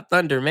bad cop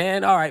thunder,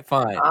 man. All right,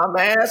 fine. I'm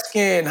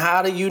asking,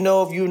 how do you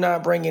know if you're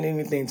not bringing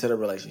anything to the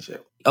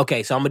relationship?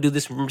 Okay, so I'm going to do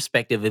this from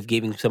perspective of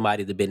giving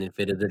somebody the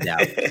benefit of the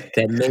doubt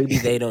that maybe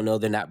they don't know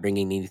they're not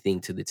bringing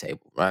anything to the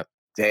table, right?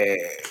 Dang.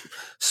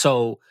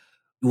 So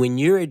when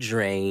you're a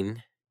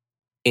drain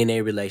in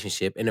a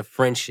relationship, in a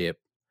friendship,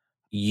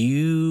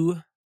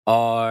 you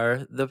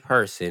are the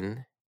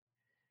person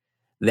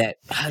that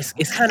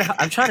it's kind of,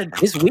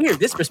 it's weird.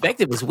 This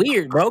perspective is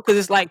weird, bro, because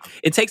it's like,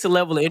 it takes a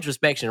level of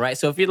introspection, right?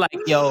 So if you're like,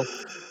 yo,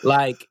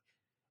 like,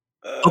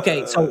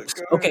 okay,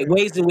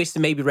 ways in which to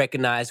maybe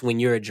recognize when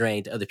you're a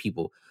drain to other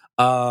people.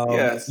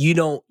 Yes.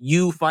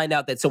 You find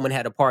out that someone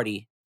had a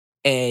party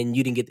and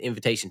you didn't get the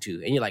invitation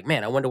to, and you're like,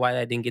 man, I wonder why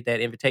I didn't get that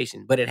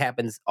invitation. But it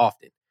happens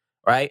often,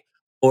 right?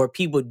 Or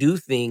people do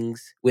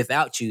things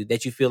without you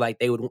that you feel like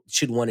they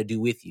should want to do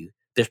with you.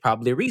 There's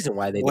probably a reason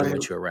why they don't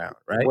want you around,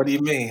 right? What do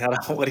you mean?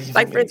 What do you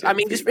Like,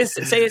 mean? just for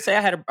instance, say I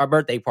had a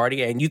birthday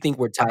party and you think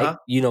we're tight. Uh-huh.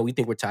 You know, we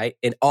think we're tight,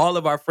 and all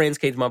of our friends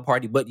came to my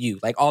party, but you,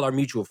 like all our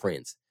mutual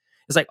friends.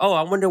 It's like, oh,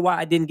 I wonder why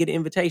I didn't get an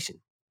invitation.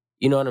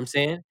 You know what I'm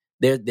saying?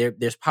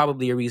 There's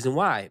probably a reason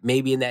why.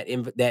 Maybe in that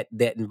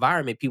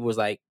environment, people was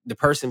like, the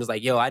person was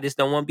like, yo, I just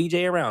don't want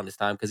BJ around this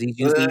time because he's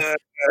usually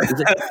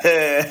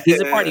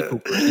he's a party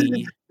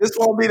pooper. This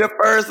won't be the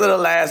first or the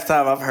last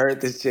time I've heard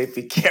this,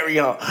 JP. Carry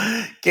on,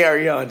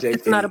 JP.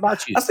 It's not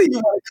about you. I see you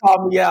want to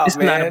call me out, it's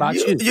man. It's not about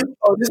you.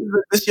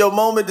 This is your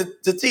moment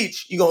to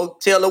teach. You gonna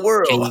tell the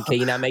world. Can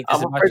you not make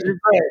this about you?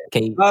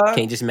 Can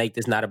you just make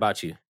this not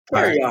about you?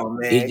 Carry on,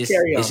 man.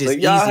 Carry on. It's just so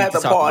y'all easy had to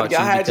the talk party. about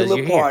Y'all you had your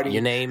little party.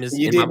 Your name is.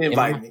 You didn't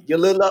invite me. Your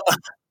little.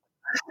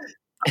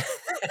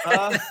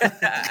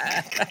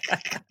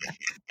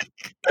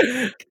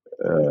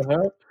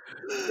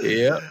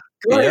 Yeah.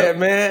 Go ahead,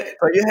 man.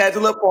 So you had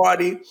your little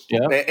party.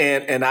 Yeah.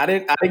 And I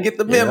didn't get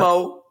the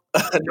memo.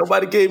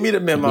 Nobody gave me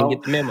the memo. You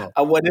didn't get the memo.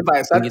 I wasn't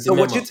invited. So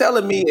what you're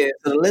telling me is,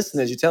 to the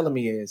listeners, you're telling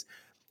me is,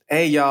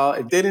 hey y'all,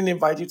 if they didn't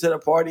invite you to the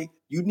party,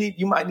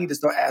 you might need to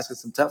start asking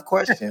some tough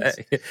questions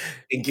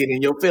and get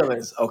in your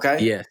feelings. Okay.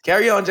 Yeah.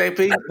 Carry on,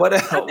 JP. What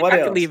else? I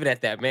can leave it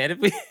at that, man.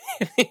 No,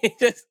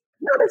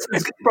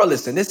 it's good. Bro,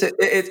 listen,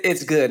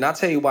 it's good. And I'll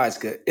tell you why it's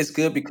good. It's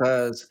good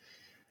because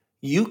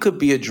you could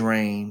be a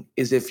drain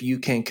is if you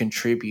can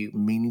contribute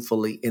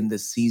meaningfully in the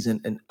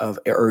season of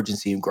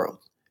urgency and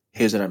growth.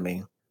 Here's what I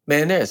mean.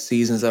 Man, there are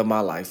seasons of my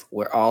life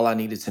where all I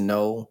needed to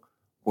know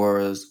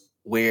was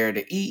where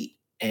to eat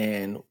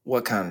and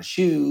what kind of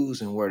shoes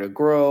and where to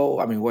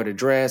where to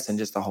dress and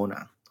just the whole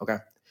nine. Okay.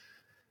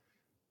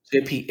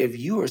 JP, if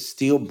you are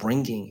still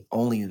bringing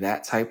only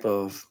that type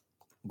of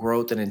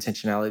growth and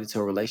intentionality to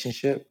a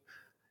relationship,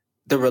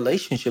 the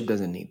relationship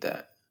doesn't need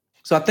that.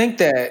 So I think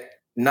that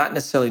not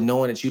necessarily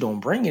knowing that you don't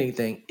bring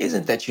anything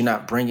isn't that you're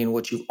not bringing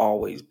what you've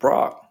always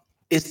brought.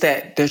 It's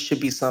that there should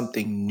be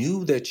something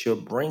new that you're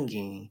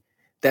bringing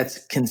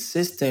that's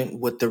consistent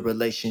with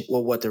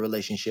what the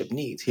relationship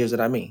needs. Here's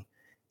what I mean.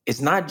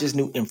 It's not just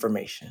new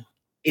information.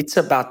 It's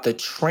about the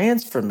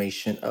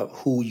transformation of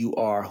who you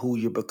are, who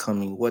you're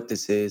becoming, what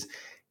this is,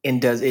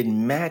 and does it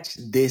match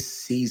this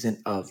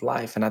season of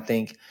life? And I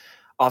think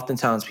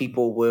oftentimes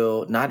people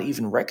will not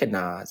even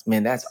recognize,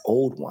 man, that's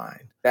old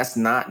wine. That's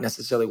not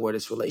necessarily where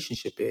this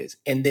relationship is.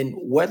 And then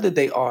whether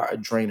they are a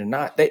drain or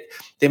not,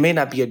 they may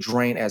not be a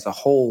drain as a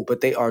whole, but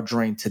they are a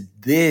drain to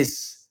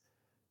this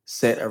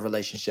set of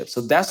relationships.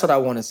 So that's what I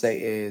want to say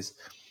is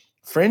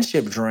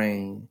friendship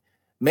drain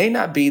may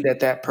not be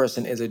that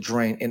person is a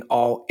drain in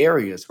all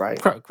areas, right?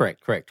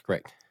 Correct.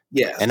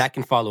 Yes. And I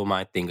can follow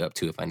my thing up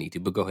too if I need to,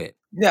 but go ahead.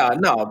 Yeah,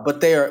 no,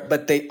 but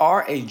they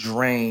are a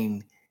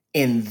drain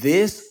in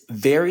this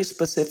very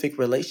specific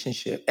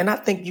relationship. And I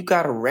think you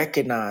got to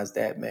recognize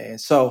that, man.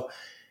 So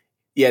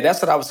Yeah,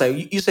 that's what I would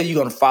say. You say you're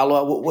going to follow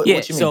up. What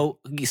Yeah, you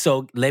mean?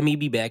 so let me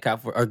be bad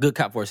cop or good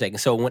cop for a second.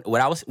 So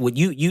what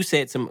you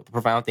said some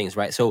profound things,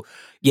 right? So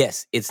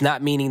yes, it's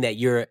not meaning that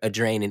you're a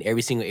drain in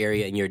every single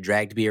area and you're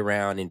dragged to be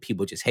around and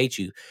people just hate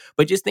you,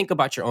 but just think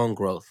about your own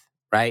growth,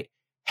 right?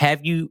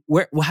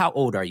 How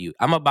old are you?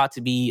 I'm about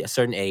to be a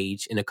certain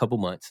age in a couple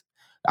months.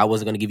 I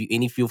wasn't going to give you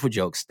any fuel for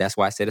jokes. That's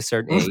why I said a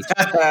certain age.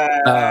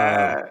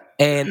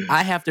 And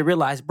I have to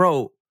realize,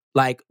 bro,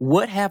 like,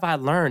 what have I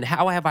learned?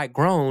 How have I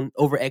grown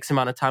over X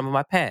amount of time in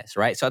my past,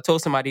 right? So I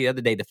told somebody the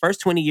other day, the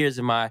first 20 years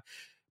of my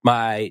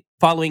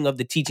following of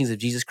the teachings of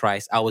Jesus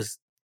Christ, I was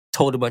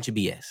told a bunch of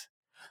BS.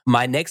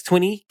 My next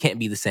 20 can't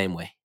be the same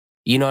way.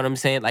 You know what I'm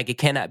saying? Like, it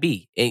cannot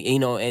be.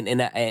 And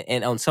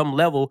on some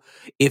level,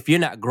 if you're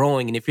not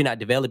growing and if you're not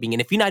developing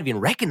and if you're not even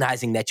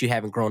recognizing that you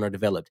haven't grown or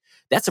developed,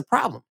 that's a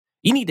problem.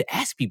 You need to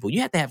ask people. You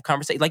have to have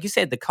conversation. Like you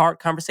said, the card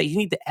conversation. You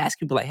need to ask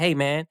people like, hey,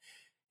 man,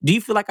 do you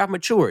feel like I've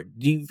matured?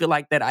 Do you feel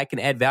like that I can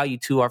add value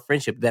to our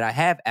friendship, that I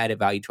have added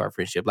value to our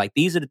friendship? Like,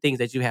 these are the things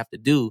that you have to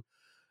do.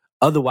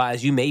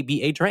 Otherwise, you may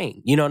be a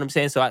drain. You know what I'm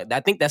saying? So I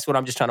think that's what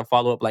I'm just trying to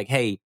follow up. Like,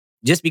 hey,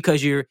 just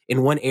because you're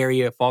in one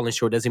area falling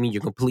short doesn't mean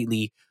you're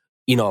completely,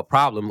 a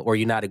problem or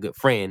you're not a good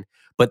friend.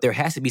 But there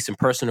has to be some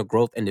personal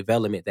growth and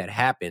development that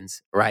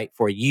happens, right,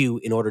 for you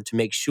in order to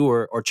make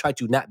sure or try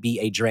to not be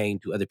a drain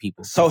to other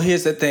people. So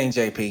here's the thing,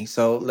 JP.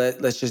 So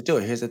let's just do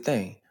it. Here's the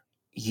thing.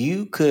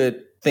 You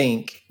could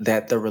think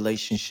that the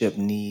relationship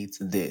needs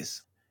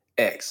this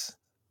X,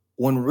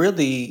 when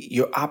really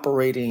you're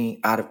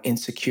operating out of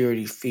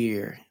insecurity,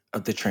 fear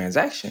of the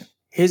transaction.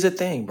 Here's the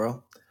thing,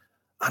 bro.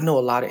 I know a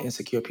lot of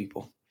insecure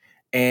people.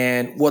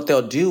 And what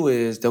they'll do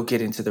is they'll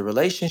get into the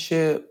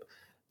relationship.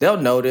 They'll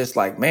notice,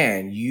 like,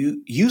 man,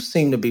 you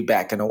seem to be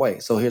backing away.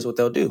 So here's what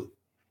they'll do.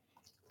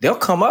 They'll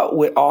come up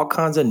with all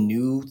kinds of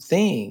new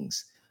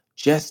things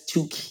just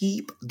to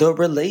keep the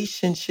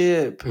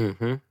relationship.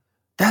 Mm-hmm.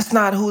 That's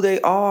not who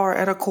they are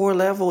at a core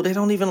level. They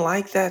don't even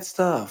like that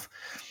stuff.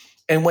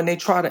 And when they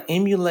try to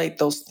emulate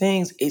those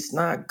things, it's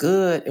not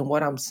good. And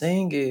what I'm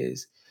saying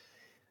is,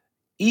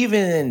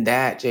 even in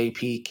that,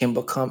 JP, can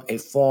become a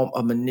form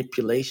of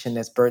manipulation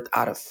that's birthed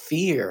out of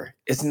fear.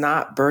 It's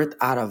not birthed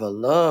out of a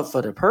love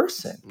for the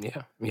person.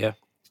 Yeah, yeah.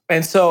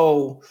 And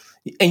so,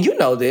 and you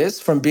know this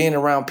from being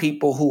around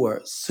people who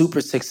are super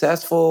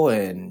successful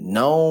and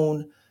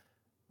known,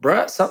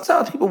 bruh,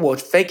 sometimes people will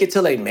fake it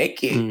till they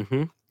make it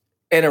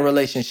in a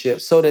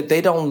relationship so that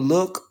they don't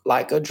look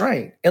like a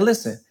drain. And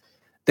listen,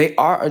 they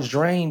are a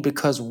drain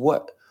because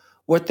what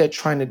they're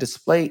trying to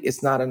display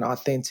is not an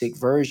authentic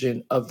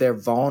version of their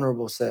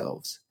vulnerable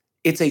selves.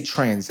 It's a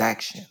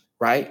transaction,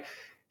 right?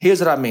 Here's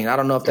what I mean. I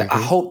don't know if that,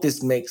 I hope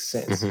this makes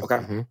sense,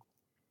 okay?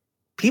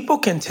 People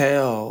can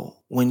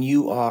tell when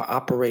you are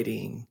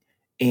operating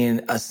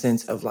in a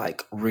sense of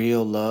like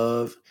real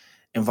love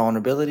and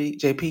vulnerability,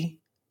 JP,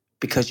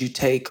 because you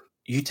take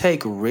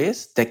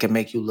risks that can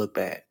make you look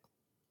bad.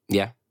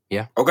 Yeah,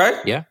 yeah. Okay?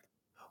 Yeah.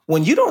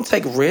 When you don't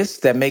take risks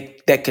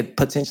that could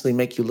potentially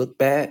make you look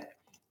bad,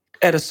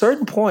 at a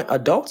certain point,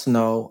 adults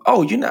know,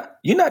 oh, you're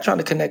not trying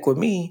to connect with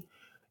me.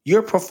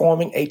 You're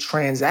performing a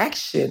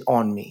transaction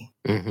on me,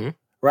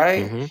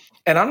 right?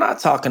 And I'm not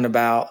talking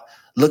about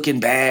looking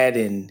bad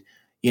and,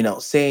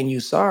 saying you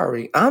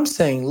sorry. I'm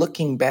saying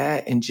looking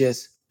bad and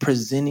just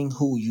presenting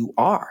who you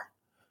are,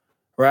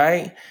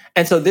 right?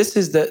 And so this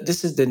is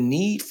the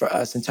need for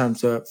us in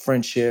terms of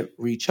friendship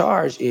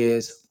recharge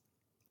is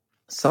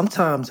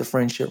sometimes a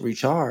friendship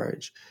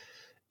recharge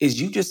is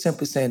you just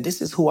simply saying,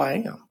 this is who I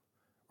am.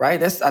 Right?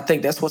 I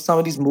think that's what some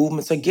of these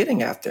movements are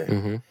getting after.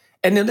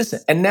 And then listen,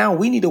 and now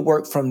we need to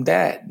work from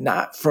that,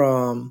 not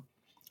from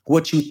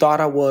what you thought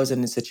I was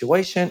in the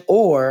situation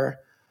or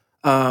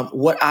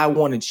what I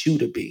wanted you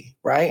to be,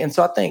 right? And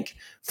so I think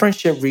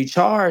friendship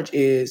recharge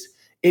is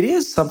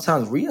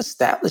sometimes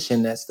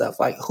reestablishing that stuff.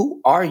 Like,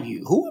 who are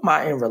you? Who am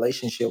I in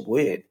relationship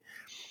with?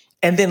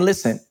 And then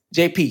listen,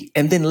 JP,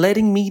 and then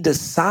letting me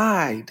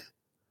decide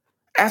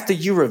after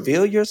you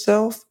reveal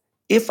yourself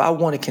if I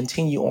want to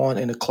continue on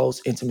in the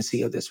close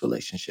intimacy of this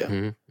relationship,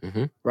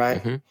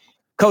 right?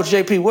 Coach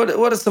JP,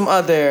 what are some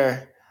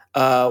other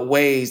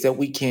ways that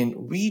we can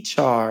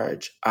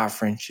recharge our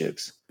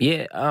friendships?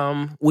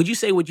 Yeah. Would you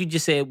say what you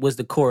just said was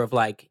the core of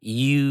like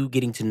you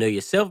getting to know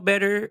yourself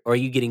better, or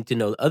you getting to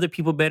know other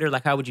people better?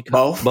 Like, how would you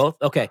both?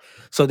 Both. Okay.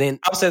 So then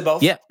I'll say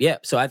both. Yeah, yeah.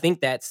 So I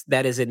think that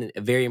is a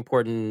very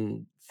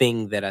important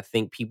thing that I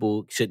think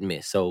people shouldn't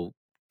miss. So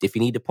if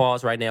you need to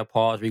pause right now,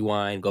 pause,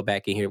 rewind, go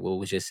back and hear what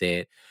was just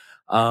said.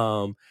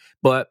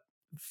 But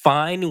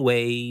find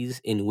ways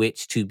in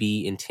which to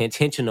be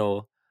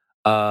intentional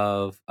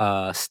of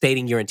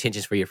stating your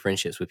intentions for your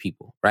friendships with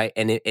people, right?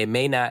 And it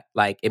may not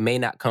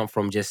come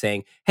from just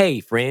saying,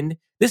 "Hey, friend,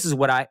 this is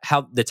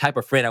how the type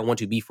of friend I want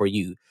to be for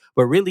you,"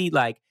 but really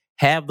like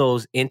have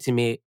those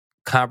intimate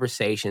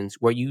conversations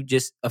where you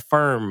just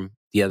affirm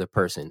the other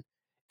person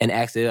and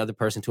ask the other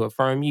person to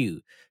affirm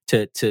you,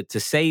 to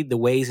say the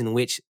ways in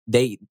which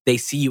they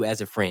see you as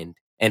a friend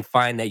and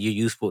find that you're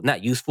useful,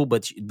 not useful,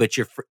 but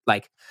you're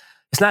like,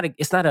 it's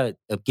not a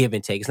give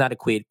and take. It's not a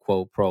quid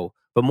quo pro,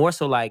 but more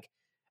so like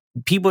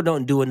people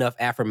don't do enough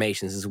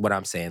affirmations is what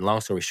I'm saying.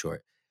 Long story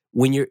short,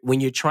 when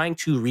you're trying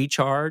to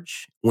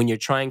recharge, when you're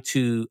trying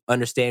to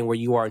understand where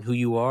you are and who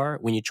you are,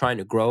 when you're trying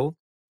to grow,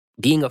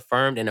 being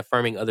affirmed and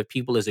affirming other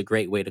people is a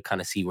great way to kind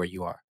of see where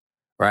you are,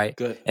 right?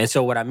 Good. And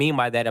so what I mean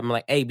by that, I'm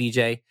like, hey,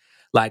 BJ,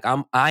 like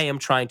I am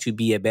trying to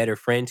be a better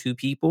friend to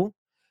people.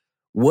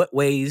 What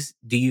ways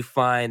do you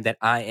find that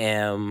I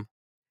am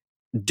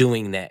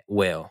doing that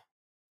well?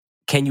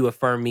 Can you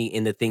affirm me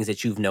in the things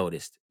that you've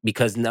noticed?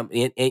 Because and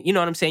you know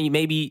what I'm saying? You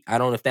maybe, I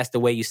don't know if that's the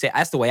way you say it.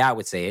 That's the way I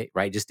would say it,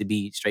 right? Just to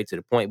be straight to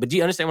the point. But do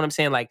you understand what I'm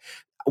saying? Like,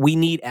 we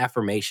need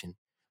affirmation.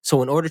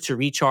 So in order to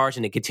recharge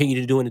and to continue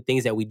to doing the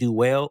things that we do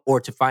well,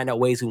 or to find out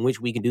ways in which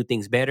we can do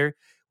things better,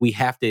 we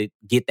have to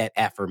get that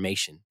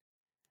affirmation.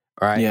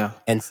 All right. Yeah.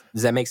 And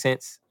does that make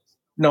sense?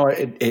 No,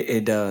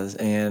 it does.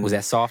 And Was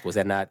that soft? Was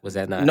that not?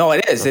 No,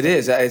 it is. Okay. It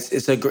is.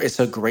 It's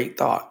a great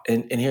thought.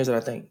 And here's what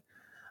I think.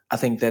 I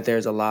think that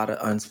there's a lot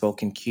of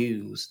unspoken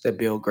cues that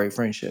build great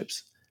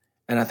friendships.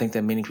 And I think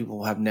that many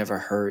people have never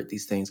heard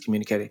these things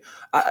communicated.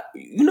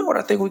 You know what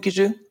I think we could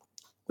do?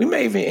 We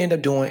may even end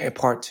up doing a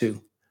part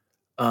 2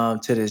 to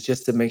this,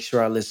 just to make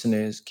sure our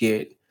listeners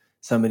get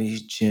some of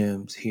these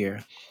gems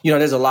here. You know,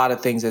 there's a lot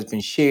of things that's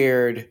been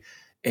shared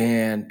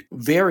and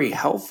very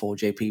helpful,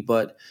 JP.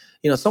 But,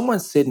 you know,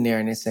 someone's sitting there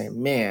and they're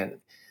saying, man,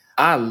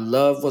 I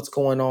love what's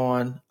going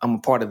on. I'm a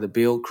part of the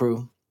Build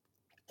crew,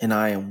 and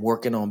I am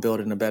working on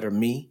building a better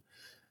me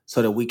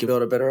so that we can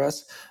build a better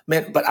us.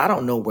 Man, but I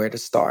don't know where to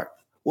start.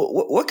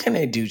 What can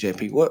they do,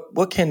 JP?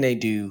 What can they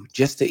do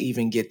just to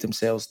even get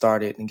themselves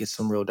started and get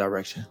some real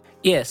direction?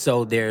 Yeah,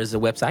 so there's a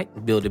website,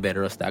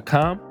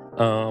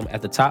 buildabetterus.com.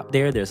 At the top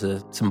there's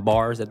some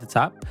bars at the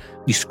top.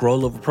 You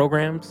scroll over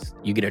programs,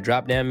 you get a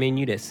drop-down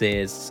menu that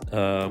says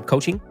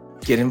coaching.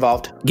 Get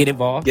involved. Get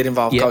involved,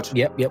 coaching.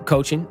 Yep,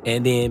 coaching.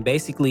 And then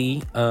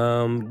basically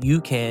you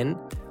can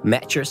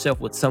match yourself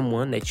with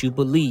someone that you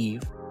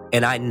believe,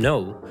 and I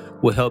know,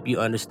 will help you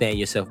understand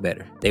yourself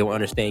better. They will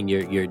understand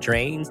your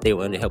drains. They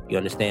will help you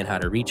understand how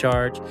to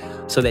recharge,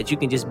 so that you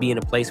can just be in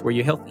a place where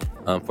you're healthy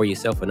for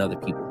yourself and other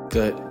people.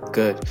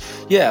 Good.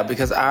 Yeah,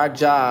 because our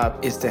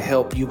job is to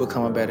help you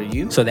become a better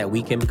you, so that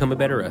we can become a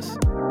better us.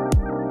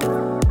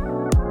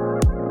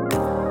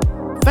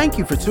 Thank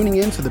you for tuning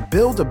in to the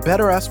Build a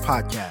Better Us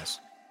podcast.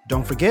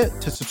 Don't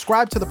forget to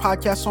subscribe to the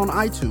podcast on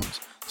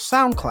iTunes,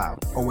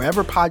 SoundCloud, or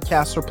wherever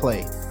podcasts are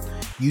played.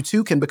 You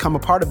too can become a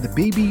part of the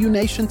BBU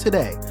Nation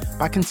today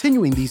by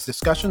continuing these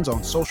discussions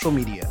on social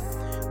media.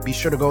 Be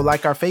sure to go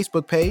like our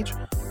Facebook page,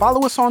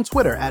 follow us on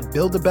Twitter at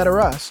Build a Better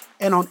Us,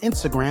 and on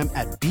Instagram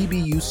at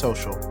BBU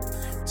Social.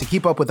 To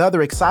keep up with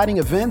other exciting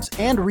events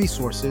and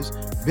resources,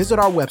 visit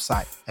our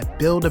website at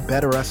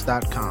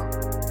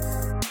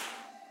buildabetterus.com.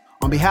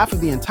 On behalf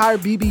of the entire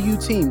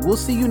BBU team, we'll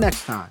see you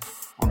next time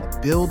on the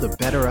Build a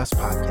Better Us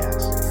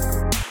podcast.